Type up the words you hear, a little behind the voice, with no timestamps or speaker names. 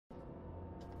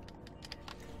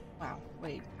Wow,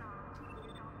 wait.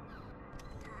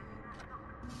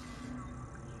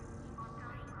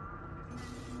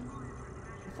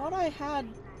 I thought I had...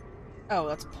 Oh,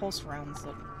 that's pulse rounds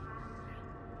that...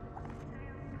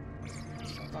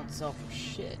 don't sell for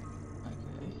shit.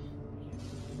 Okay.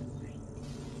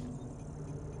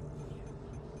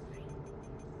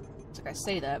 It's like I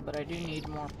say that, but I do need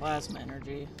more plasma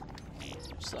energy.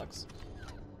 Which sucks.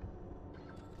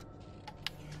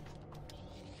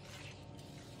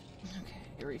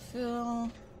 Okay, refill.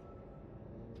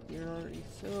 You're already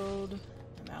filled.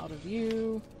 I'm out of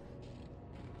you.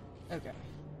 Okay.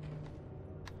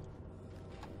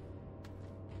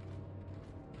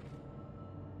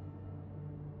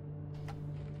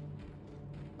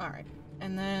 Alright.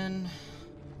 And then...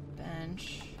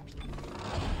 bench.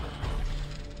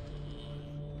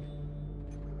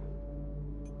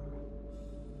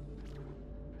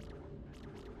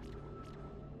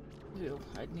 Ew,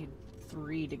 I'd need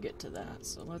 3 to get to that,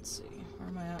 so let's see. Where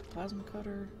am I at? Plasma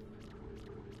cutter?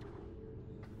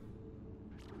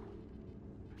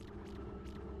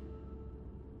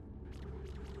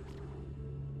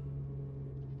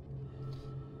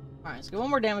 Alright, let's get one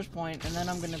more damage point, and then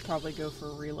I'm gonna probably go for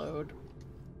a reload.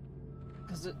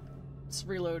 Because its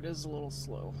reload is a little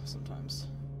slow sometimes.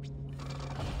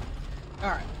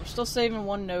 Alright, we're still saving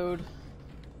 1 node.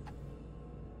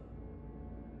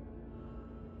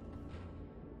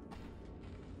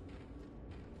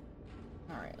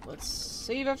 Alright, let's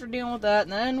save after dealing with that,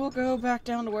 and then we'll go back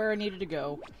down to where I needed to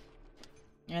go.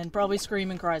 And probably scream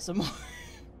and cry some more.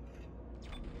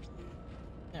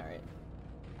 Alright.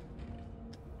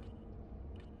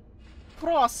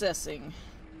 Processing.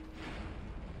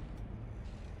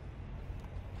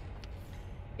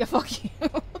 Yeah, fuck you.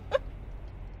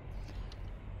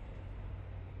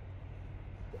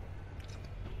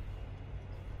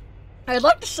 I'd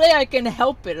like to say I can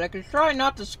help it. I can try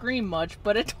not to scream much,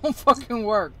 but it don't fucking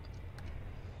work.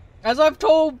 As I've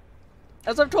told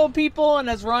people, and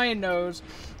as Ryan knows,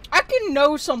 I can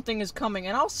know something is coming,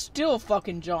 and I'll still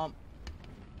fucking jump.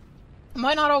 I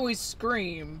might not always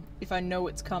scream if I know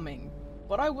it's coming,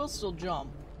 but I will still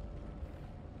jump.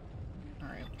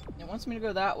 Alright. It wants me to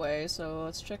go that way, so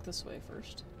let's check this way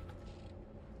first.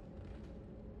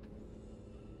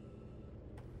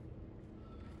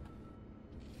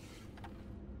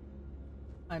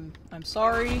 I'm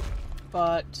sorry,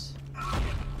 but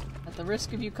at the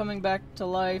risk of you coming back to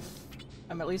life,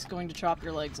 I'm at least going to chop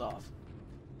your legs off.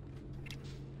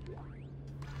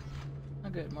 Oh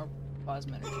good, more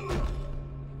plasma energy.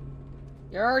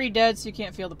 You're already dead, so you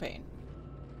can't feel the pain.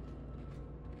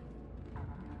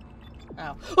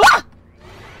 Ow. Ah!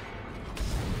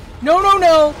 No, no,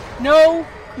 no! No!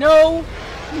 No!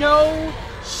 No!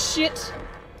 Shit!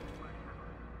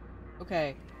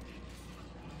 Okay.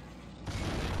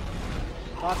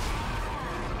 Fuck.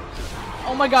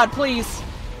 Oh my god, please!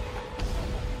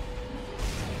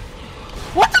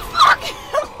 What the fuck?!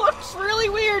 That looks really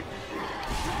weird!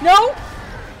 No!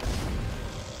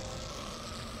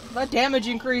 That damage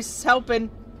increase is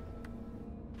helping.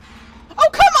 Oh,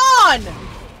 come on!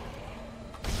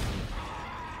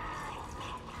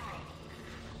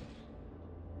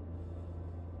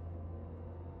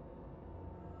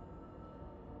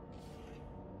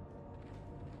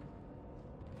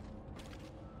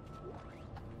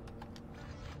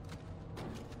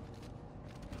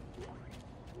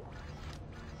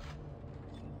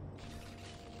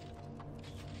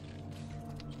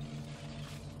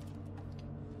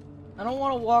 I don't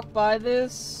want to walk by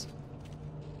this.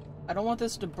 I don't want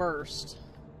this to burst.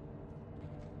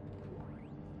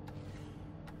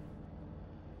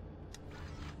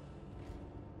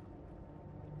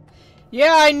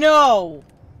 Yeah, I know!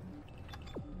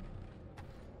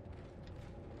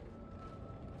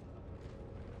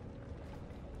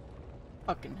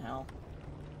 Fucking hell.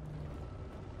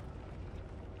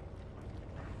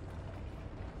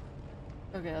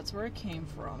 Okay, that's where it came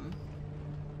from.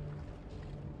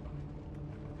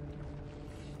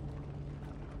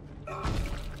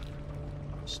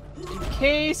 Just in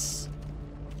case.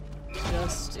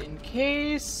 Just in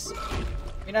case.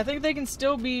 I mean, I think they can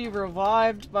still be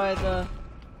revived by the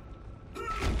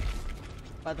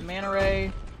mana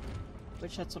ray,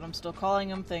 which that's what I'm still calling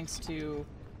them, thanks to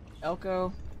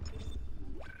Elko.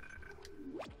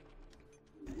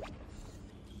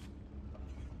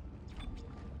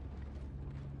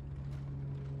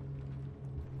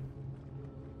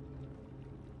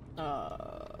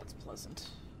 That's pleasant.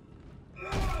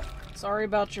 Sorry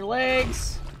about your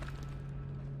legs.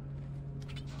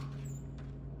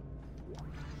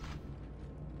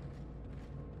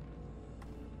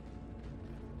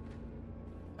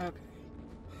 Okay.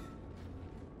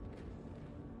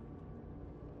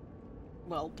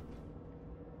 Welp.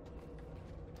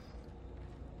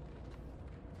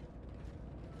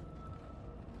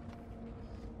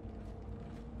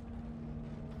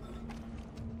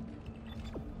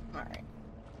 Alright.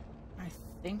 I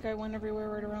think I went everywhere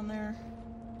right around there.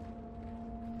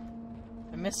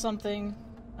 I missed something.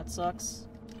 That sucks.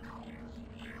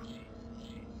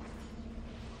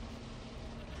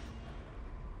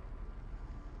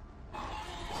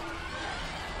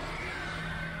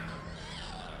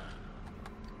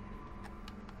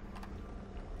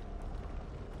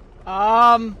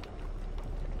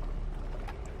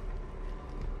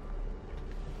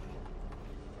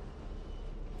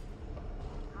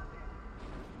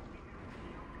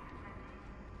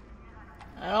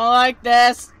 I don't like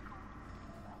this.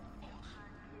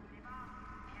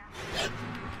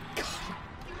 God.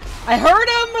 I heard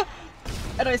him,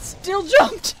 and I still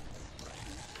jumped.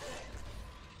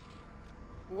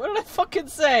 What did I fucking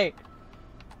say?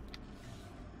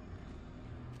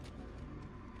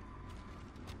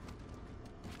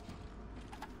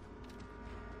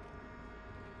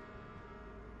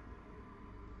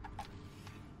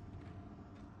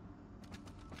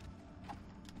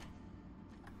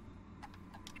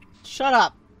 Shut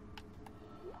up!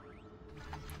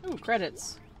 Ooh,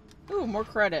 credits. Ooh, more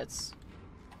credits.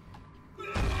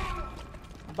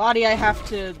 A body I have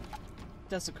to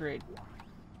desecrate.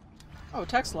 Oh,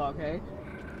 text log, hey?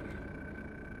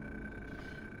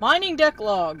 Mining deck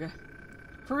log.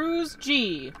 Cruise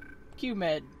G.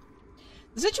 QMed.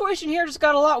 The situation here just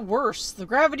got a lot worse. The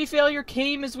gravity failure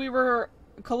came as we were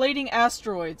colliding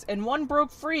asteroids, and one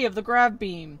broke free of the grav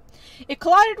beam. It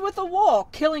collided with a wall,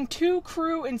 killing 2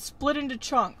 crew and split into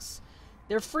chunks.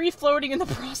 They're free floating in the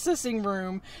processing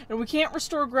room, and we can't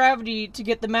restore gravity to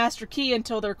get the master key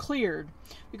until they're cleared.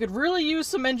 We could really use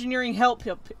some engineering help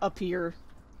up here.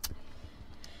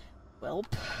 Welp.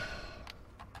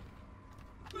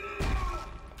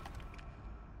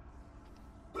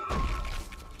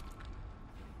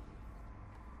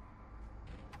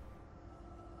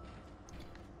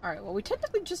 Alright, well, we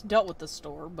technically just dealt with the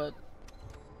store, but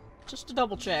just to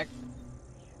double check.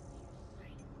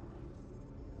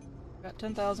 Got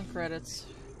 10,000 credits.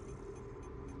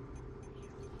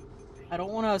 I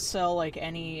don't want to sell, like,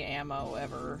 any ammo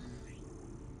ever.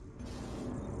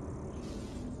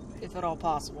 If at all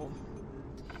possible.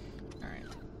 Alright.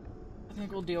 I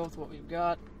think we'll deal with what we've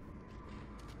got.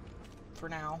 For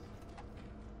now.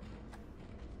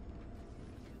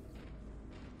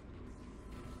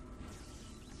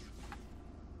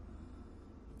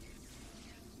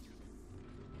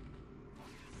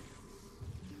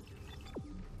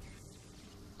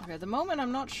 Okay, at the moment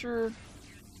I'm not sure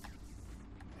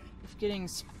if getting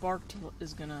sparked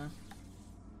is gonna...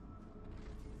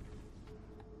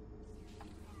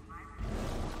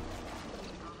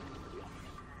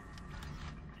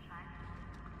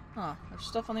 Huh, there's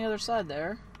stuff on the other side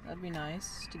there. That'd be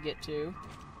nice to get to.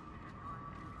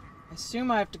 I assume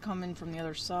I have to come in from the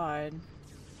other side.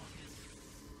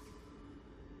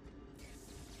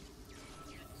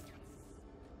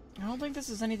 I don't think this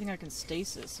is anything I can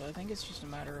stasis, so I think it's just a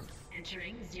matter of...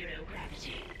 Entering zero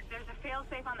gravity. There's a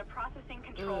failsafe on the processing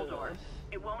control door.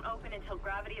 It won't open until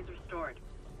gravity is restored.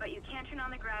 But you can't turn on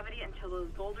the gravity until those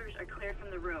boulders are cleared from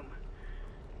the room.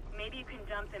 Maybe you can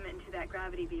dump them into that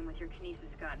gravity beam with your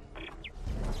kinesis gun.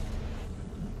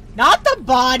 Not the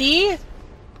body!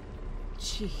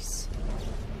 Jeez.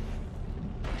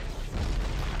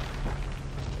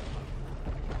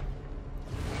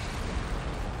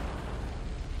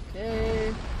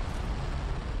 Okay.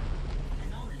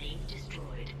 Anomaly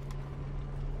destroyed.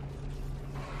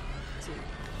 Let's see.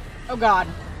 Oh god.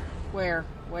 Where?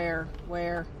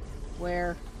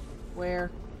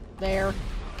 There.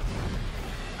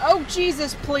 Oh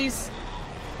Jesus, please.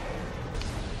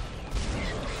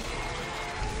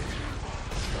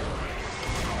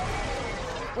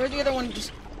 Where'd the other one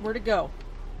just... Where'd it go?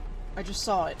 I just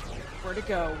saw it. Where'd it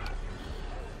go?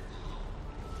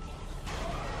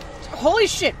 Holy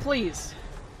shit, please!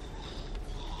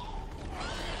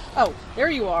 Oh,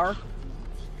 there you are.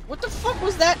 What the fuck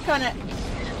was that kind of...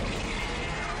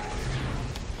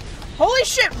 Holy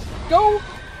shit! Go...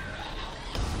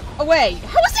 away.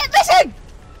 How is that missing?!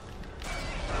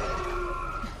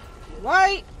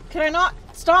 Why can I not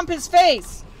stomp his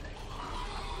face?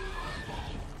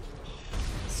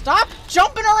 Stop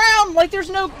jumping around like there's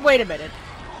no... Wait a minute.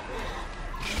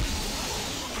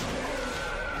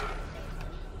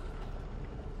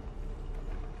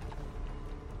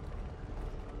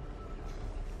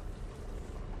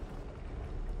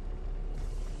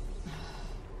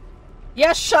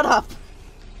 Yeah, shut up!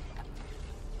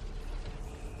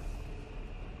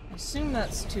 I assume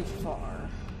that's too far.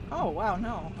 Oh, wow,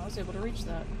 no. I was able to reach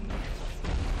that.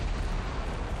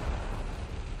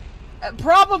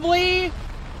 Probably...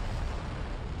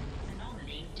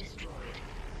 Anomaly destroyed.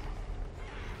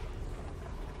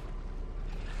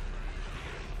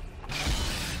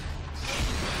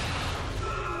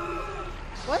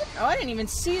 What? Oh, I didn't even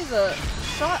see the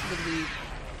shot that we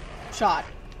shot.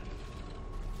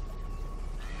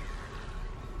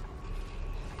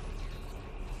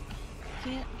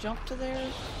 Can't jump to there?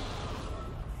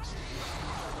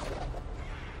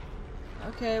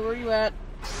 Okay, where are you at?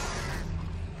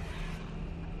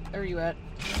 Where are you at?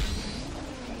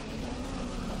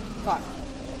 Fuck.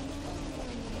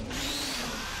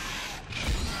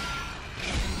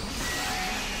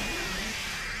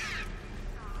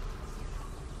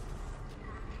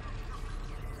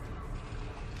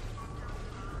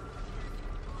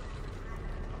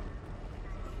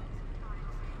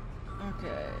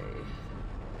 Okay.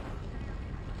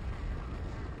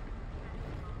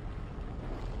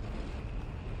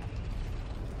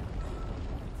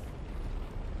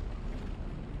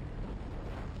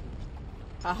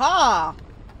 Aha!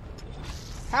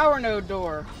 Power node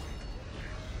door.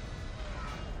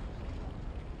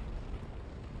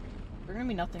 There's gonna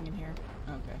be nothing in here.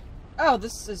 Okay. Oh,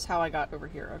 this is how I got over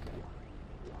here. Okay.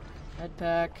 Med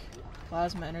pack.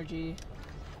 Plasma energy.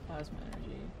 Plasma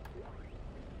energy.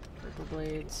 Ripper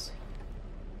blades.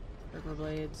 Ripper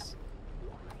blades.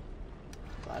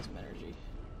 Plasma energy.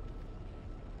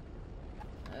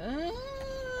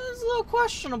 It's a little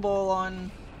questionable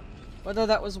on whether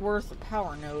that was worth a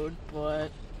power node,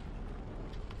 but...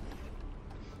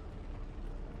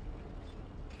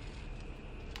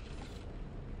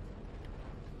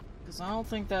 because I don't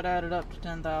think that added up to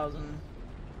 10,000.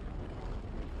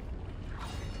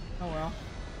 Oh well.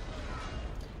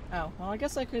 Oh, well I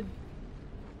guess I could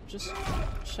just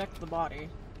check the body.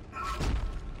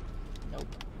 Nope.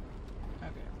 Okay.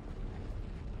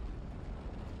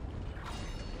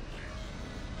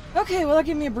 Okay, well that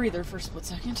gave me a breather for a split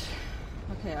second.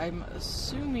 Okay, I'm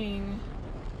assuming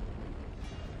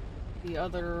the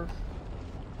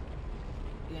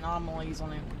anomalies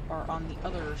are on the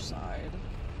other side.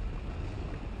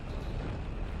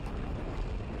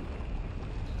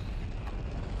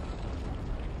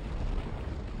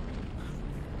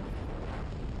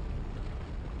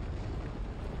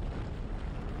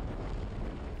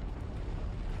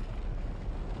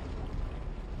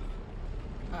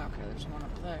 Okay, there's one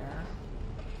up there.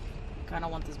 Kinda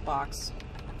want this box.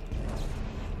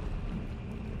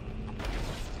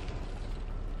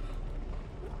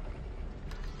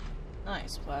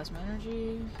 Nice, plasma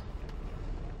energy.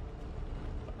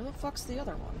 Where the fuck's the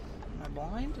other one? Am I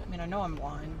blind? I mean, I know I'm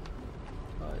blind,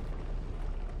 but...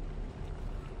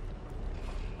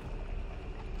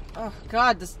 oh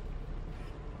god, this...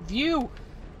 view!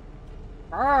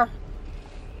 Arrgh!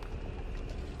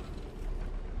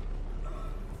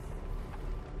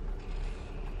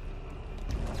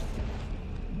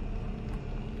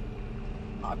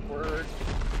 Awkward.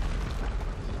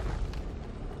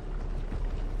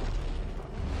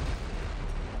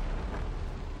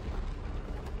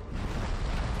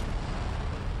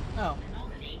 Oh.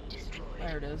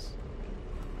 There it is.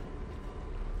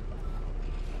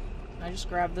 Can I just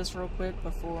grab this real quick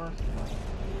before...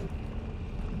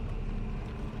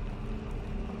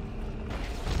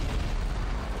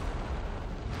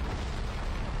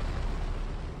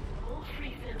 All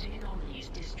free floating anomalies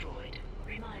destroyed.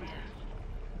 Reminder.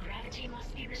 Gravity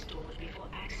must be restored before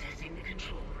accessing the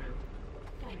control room.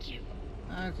 Thank you.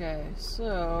 Okay,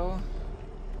 so...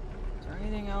 is there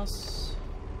anything else...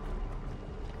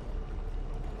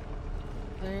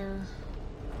 there?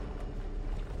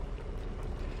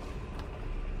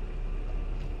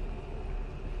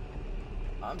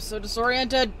 I'm so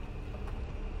disoriented!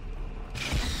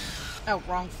 Oh,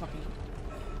 wrong fucking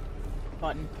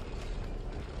button.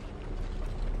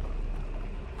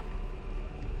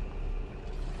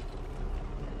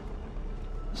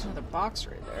 There's another box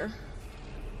right there.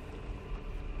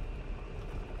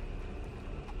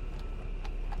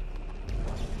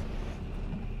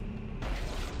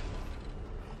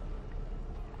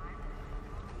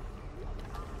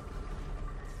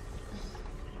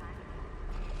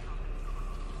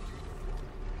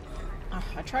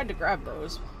 I tried to grab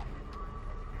those.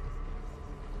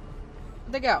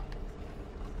 Where'd they go?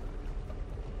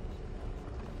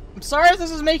 I'm sorry if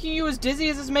this is making you as dizzy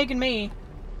as it's making me.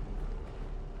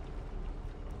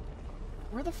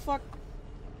 Where the fuck?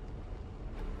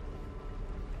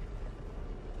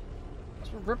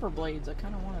 Those were Ripper blades. I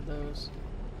kind of wanted those.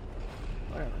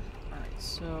 Whatever. Alright,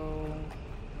 so...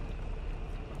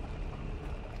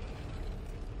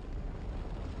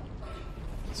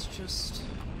 let's just...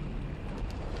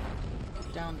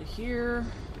 down to here.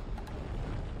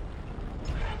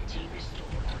 Gravity restored.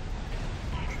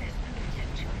 Access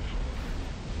permitted to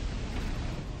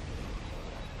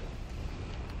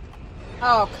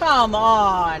Oh, come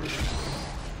on!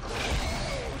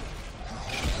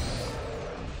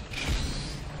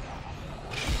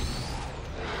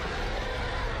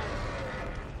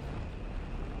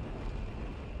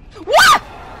 What?!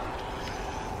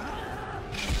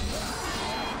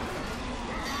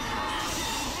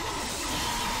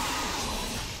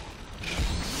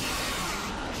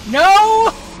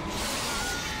 No!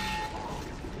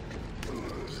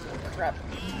 Crap.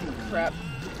 Crap.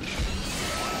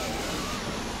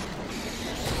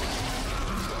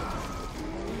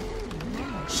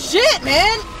 Shit,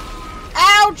 man!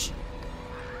 Ouch!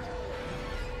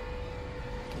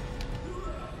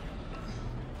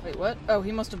 Wait, what? Oh,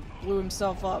 he must have blew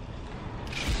himself up.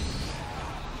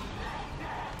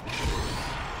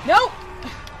 Nope!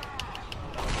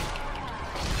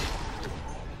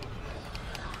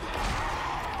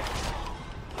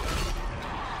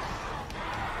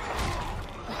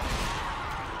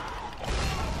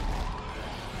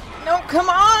 No, come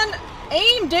on!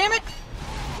 Aim, damn it!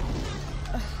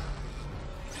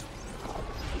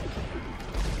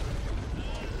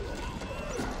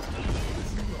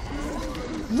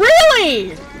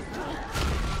 Really?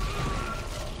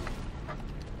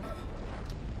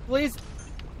 Please.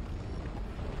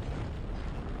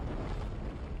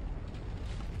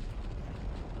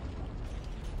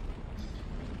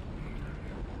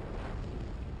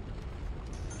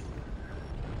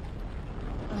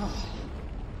 Oh.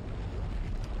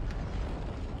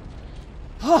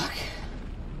 Fuck.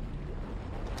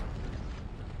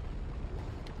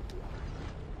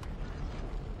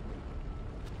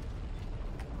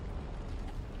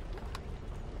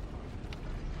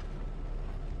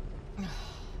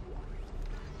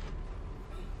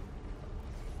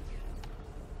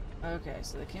 Okay,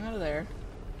 so they came out of there.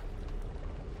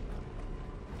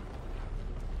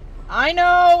 I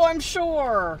know, I'm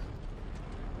sure.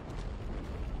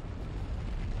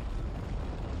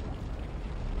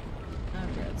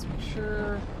 Okay, let's make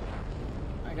sure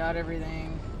I got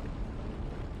everything.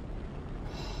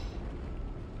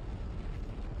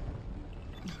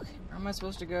 Okay, where am I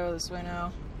supposed to go? This way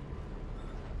now?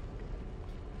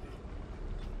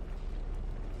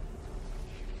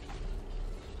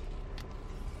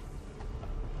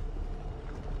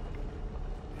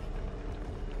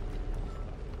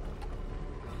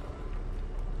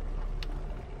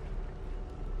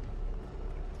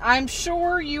 I'm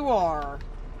sure you are.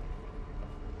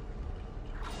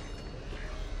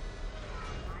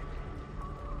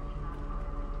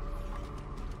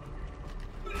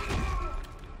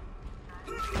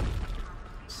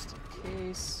 Just in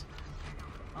case.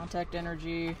 Contact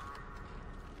energy.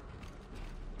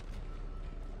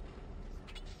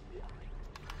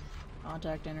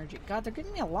 Contact energy. God, they're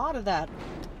giving me a lot of that.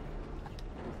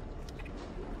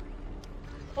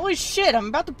 Holy shit, I'm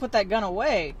about to put that gun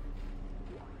away.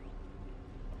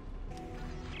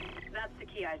 That's the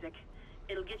key, Isaac.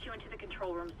 It'll get you into the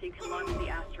control room so you can launch the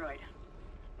asteroid.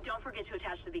 Don't forget to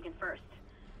attach the beacon first.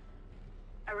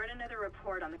 I read another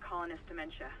report on the colonist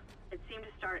dementia. It seemed to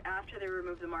start after they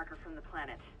removed the marker from the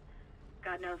planet.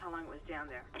 God knows how long it was down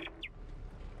there.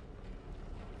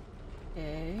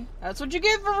 Okay. That's what you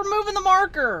get for removing the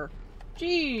marker!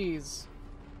 Jeez.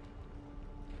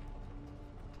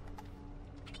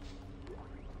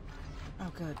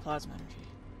 Oh good, plasma energy.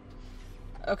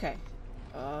 Okay.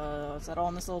 Is that all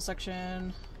in this little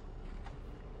section?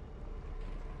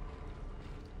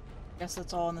 Guess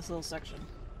that's all in this little section.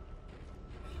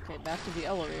 Okay, back to the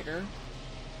elevator.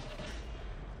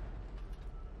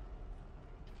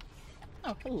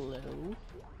 Oh, hello.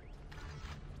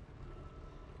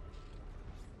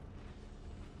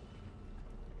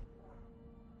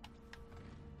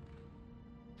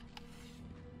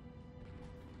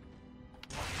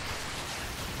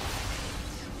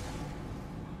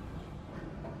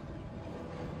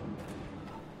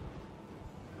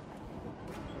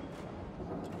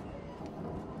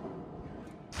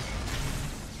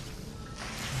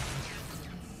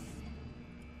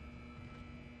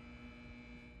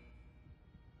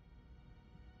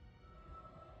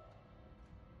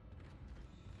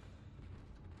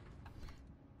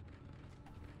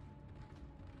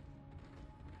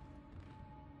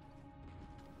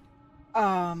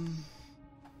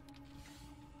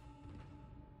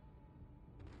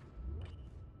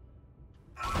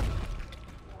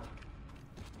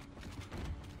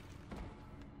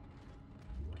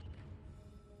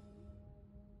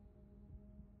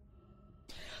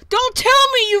 Don't tell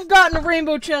me you've gotten a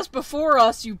rainbow chest before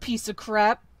us, you piece of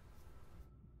crap!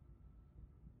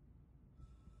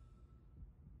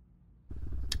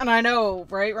 And I know,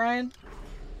 right, Ryan?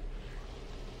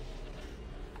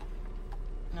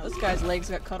 Now this guy's legs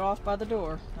got cut off by the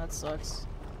door. That sucks.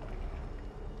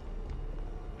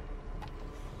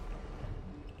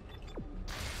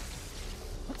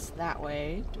 What's that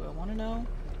way? Do I want to know?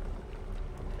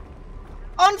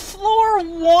 On floor 1?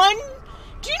 Do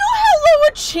you know how low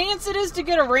a chance it is to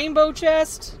get a rainbow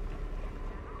chest?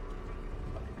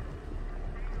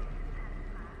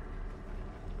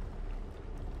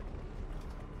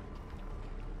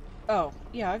 Oh,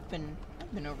 yeah, I've been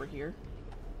over here.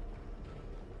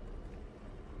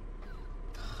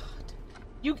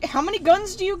 God. How many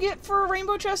guns do you get for a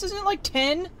rainbow chest? Isn't it like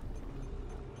 10?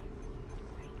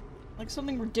 Like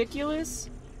something ridiculous?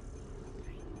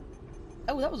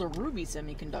 Oh, that was a ruby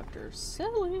semiconductor.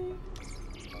 Silly.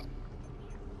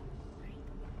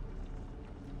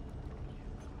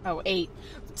 Oh, 8.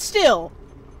 Still!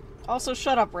 Also,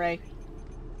 shut up, Ray.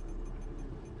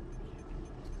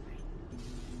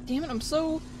 Damn it, I'm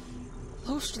so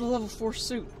close to the level 4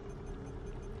 suit.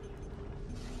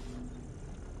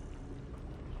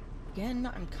 Again,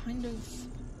 I'm kind of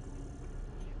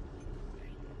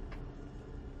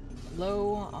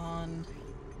low on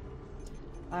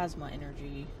plasma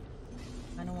energy.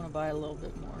 I don't want to buy a little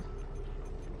bit more.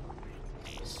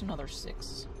 Just another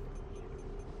 6.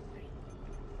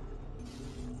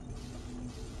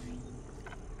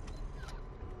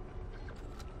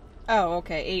 Oh,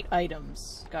 okay, 8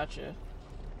 items. Gotcha.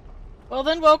 Well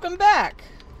then, welcome back!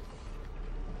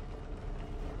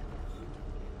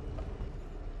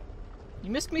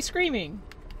 You missed me screaming.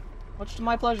 Much to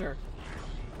my pleasure.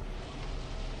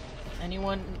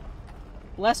 Anyone...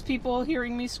 Less people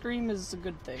hearing me scream is a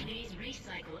good thing. Please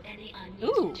recycle any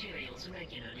unused materials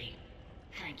regularly.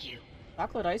 Thank you.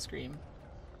 Chocolate ice cream.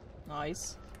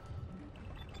 Nice.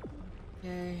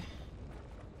 Okay.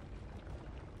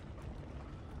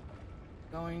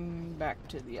 Going back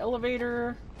to the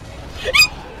elevator.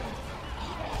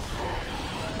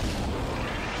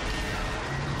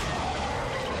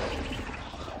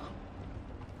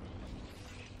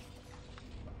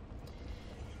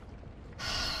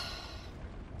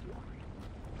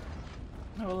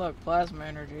 Oh look, plasma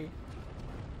energy.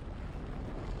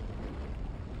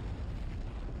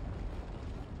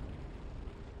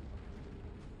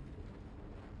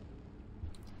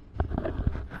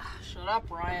 Shut up,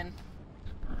 Ryan.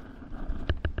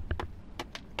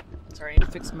 Sorry, I need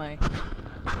to fix my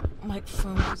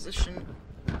microphone position.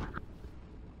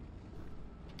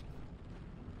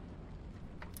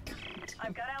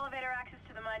 I've got elevator access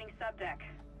to the mining subdeck.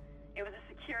 It was a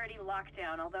security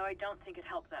lockdown, although I don't think it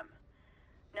helped them.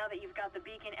 Now that you've got the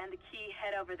beacon and the key,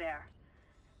 head over there.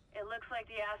 It looks like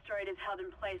the asteroid is held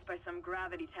in place by some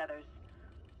gravity tethers.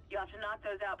 You'll have to knock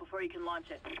those out before you can launch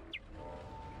it.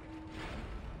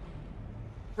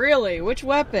 Really? Which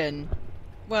weapon?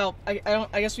 Well, I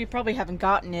guess we probably haven't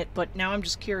gotten it, but now I'm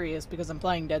just curious because I'm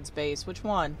playing Dead Space. Which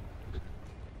one?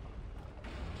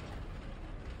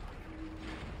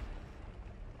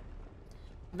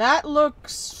 That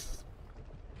looks...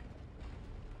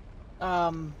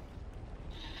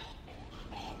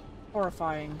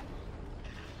 horrifying.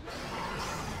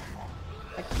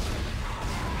 I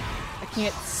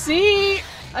can't see!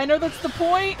 I know that's the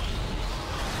point!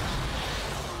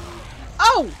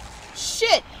 Oh!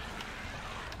 Shit!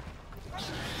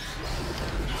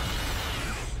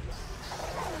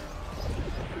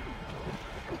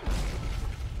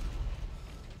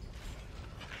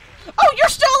 Oh, you're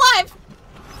still alive!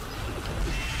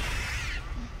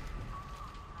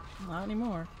 Not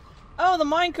anymore. Oh, the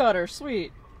mine cutter,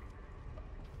 sweet.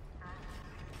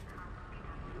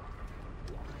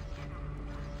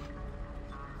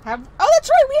 Oh, that's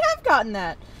right, we have gotten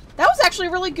that. That was actually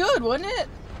really good, wasn't it?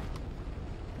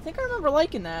 I think I remember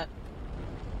liking that.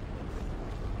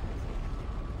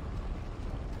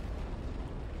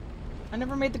 I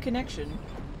never made the connection.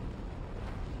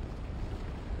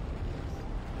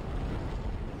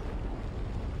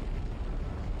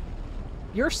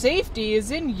 Your safety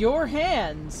is in your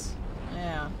hands.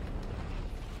 Yeah.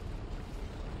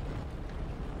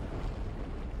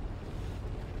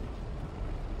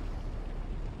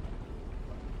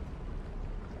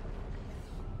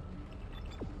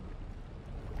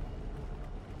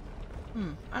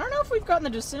 I don't know if we've gotten the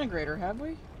disintegrator, have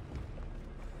we?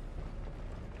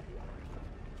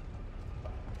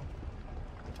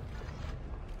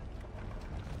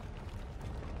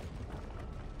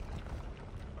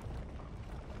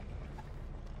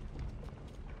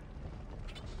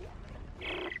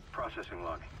 Processing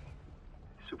log.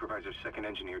 Supervisor Second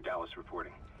Engineer Dallas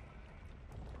reporting.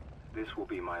 This will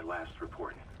be my last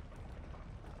report.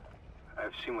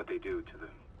 I've seen what they do to the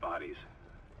bodies.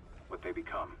 what they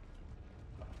become.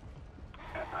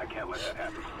 And I can't let that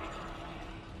happen to me.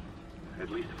 At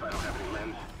least if I don't have any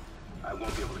limbs, I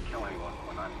won't be able to kill anyone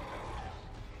when I'm...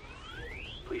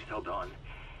 Please tell Dawn.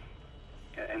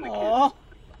 And the kids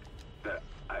that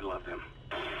I love them.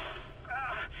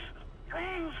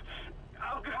 Please!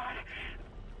 Oh, God!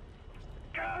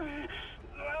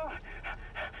 No.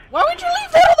 Why would you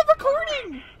leave that on the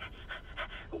recording?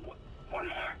 One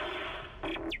more.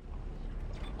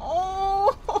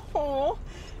 Oh,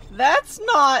 that's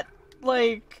not,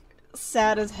 like,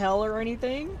 sad as hell or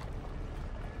anything.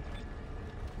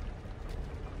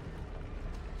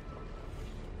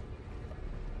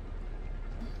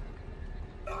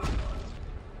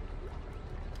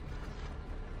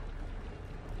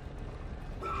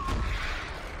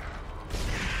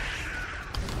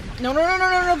 No, no, no, no,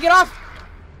 no, no, get off!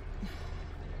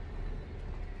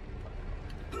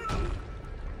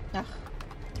 Ugh.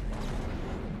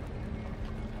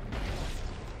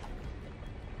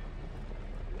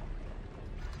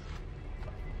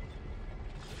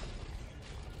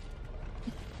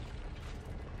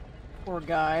 Poor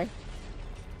guy.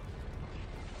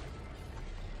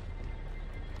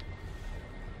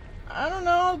 I don't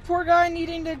know, poor guy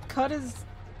needing to cut his...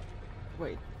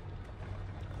 Wait.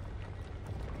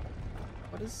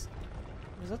 What does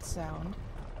that sound?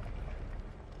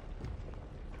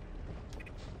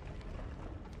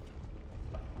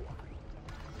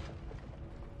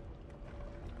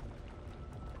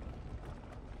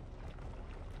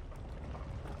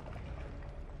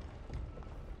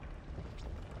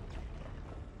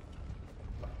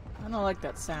 I don't like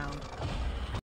that sound.